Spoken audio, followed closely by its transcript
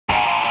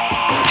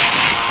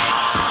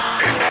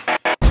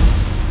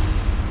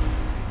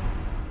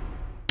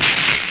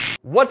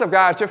What's up,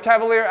 guys? Jeff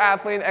Cavaliere,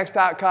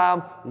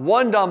 AthleanX.com.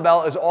 One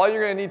dumbbell is all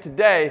you're going to need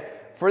today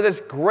for this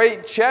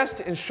great chest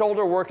and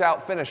shoulder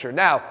workout finisher.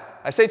 Now,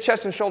 I say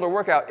chest and shoulder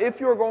workout.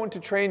 If you're going to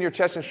train your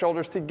chest and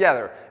shoulders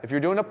together, if you're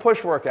doing a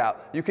push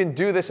workout, you can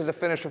do this as a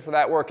finisher for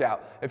that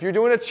workout. If you're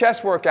doing a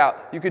chest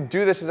workout, you could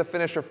do this as a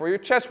finisher for your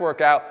chest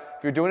workout.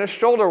 If you're doing a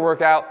shoulder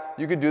workout,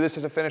 you could do this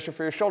as a finisher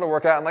for your shoulder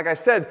workout. And like I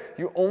said,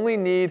 you only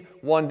need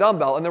one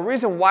dumbbell. And the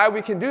reason why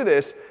we can do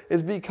this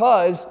is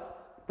because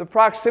the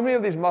proximity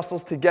of these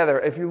muscles together,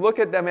 if you look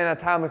at them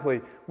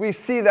anatomically, we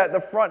see that the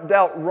front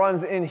delt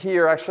runs in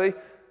here. Actually,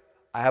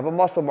 I have a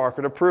muscle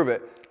marker to prove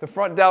it. The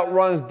front delt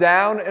runs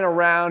down and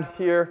around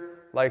here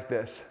like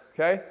this,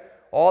 okay?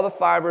 All the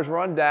fibers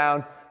run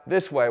down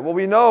this way. Well,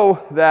 we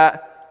know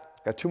that,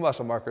 got two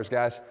muscle markers,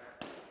 guys,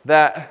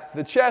 that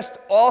the chest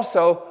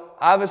also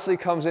obviously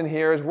comes in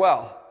here as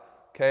well,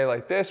 okay?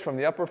 Like this from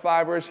the upper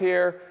fibers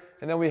here,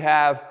 and then we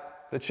have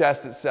the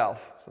chest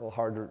itself. It's a little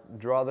hard to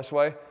draw this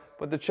way,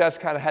 but the chest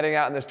kind of heading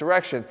out in this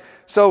direction.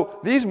 So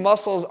these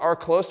muscles are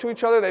close to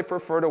each other. They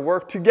prefer to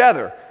work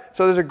together.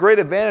 So there's a great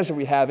advantage that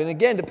we have. And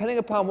again, depending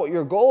upon what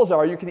your goals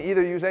are, you can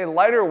either use a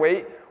lighter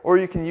weight or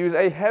you can use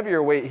a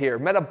heavier weight here.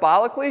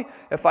 Metabolically,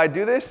 if I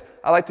do this,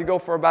 I like to go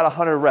for about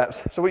 100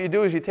 reps. So what you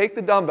do is you take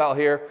the dumbbell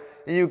here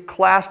and you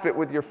clasp it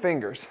with your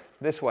fingers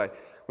this way.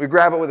 We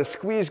grab it with a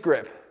squeeze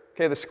grip.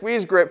 Okay, the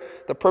squeeze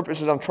grip, the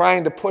purpose is I'm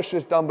trying to push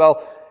this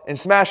dumbbell and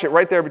smash it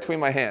right there between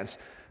my hands.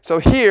 So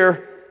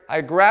here, I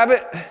grab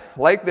it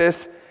like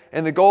this,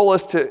 and the goal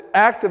is to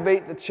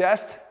activate the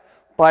chest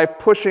by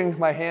pushing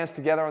my hands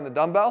together on the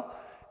dumbbell,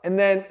 and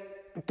then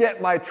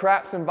get my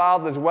traps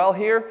involved as well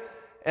here,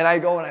 and I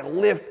go and I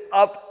lift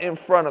up in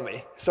front of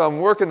me. So I'm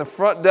working the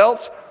front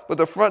delts, but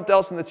the front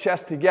delts and the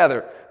chest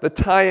together, the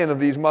tie-in of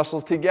these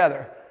muscles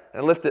together,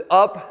 and I lift it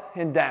up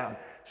and down,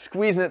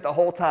 squeezing it the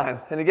whole time.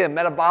 And again,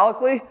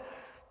 metabolically,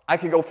 I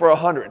could go for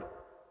 100.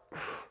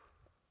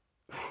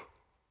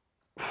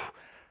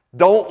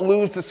 Don't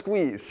lose the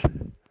squeeze.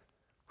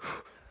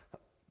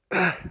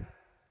 Again,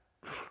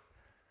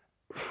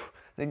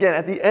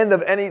 at the end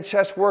of any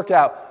chest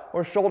workout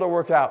or shoulder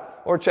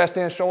workout or chest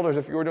and shoulders,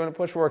 if you were doing a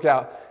push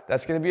workout,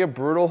 that's going to be a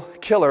brutal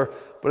killer,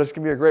 but it's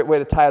going to be a great way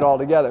to tie it all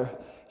together.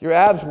 Your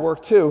abs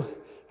work too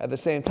at the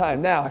same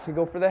time. Now, I could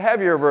go for the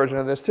heavier version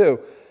of this too.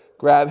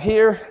 Grab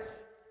here.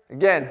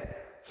 Again,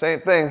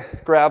 same thing.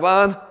 Grab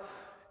on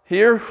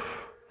here.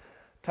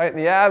 Tighten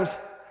the abs.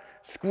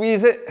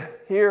 Squeeze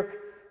it here.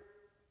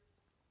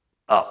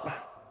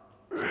 Up.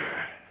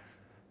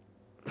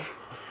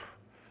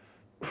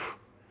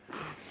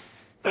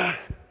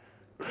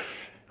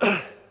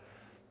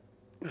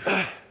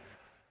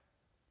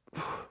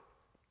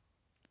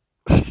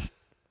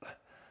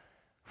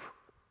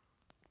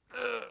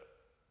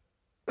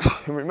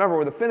 And remember,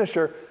 with a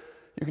finisher,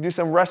 you can do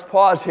some rest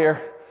pause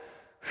here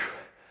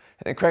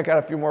and then crank out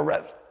a few more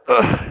reps.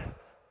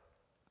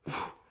 It's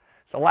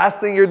the last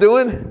thing you're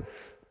doing.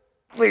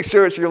 Make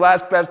sure it's your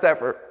last best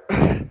effort.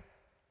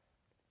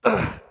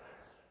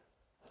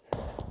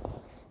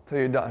 Till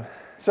you're done.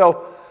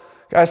 So,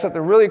 guys,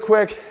 something really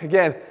quick.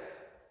 Again,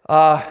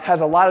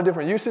 has a lot of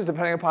different uses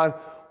depending upon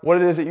what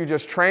it is that you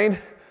just trained,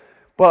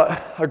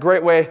 but a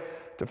great way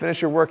to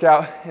finish your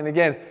workout. And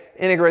again,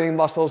 integrating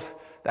muscles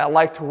that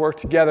like to work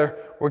together,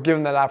 we're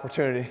giving that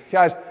opportunity.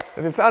 Guys,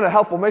 if you found it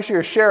helpful, make sure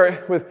you share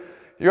it with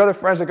your other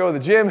friends that go to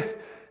the gym.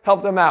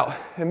 Help them out,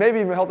 and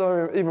maybe even help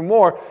them even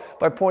more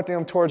by pointing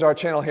them towards our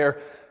channel here.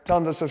 Tell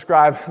them to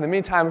subscribe. In the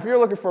meantime, if you're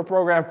looking for a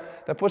program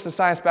that puts the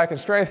science back in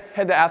strength,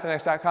 head to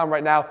AthleanX.com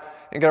right now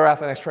and get our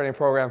AthleanX training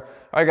program.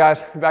 All right,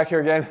 guys, be back here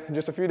again in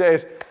just a few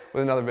days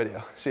with another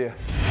video. See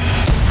ya.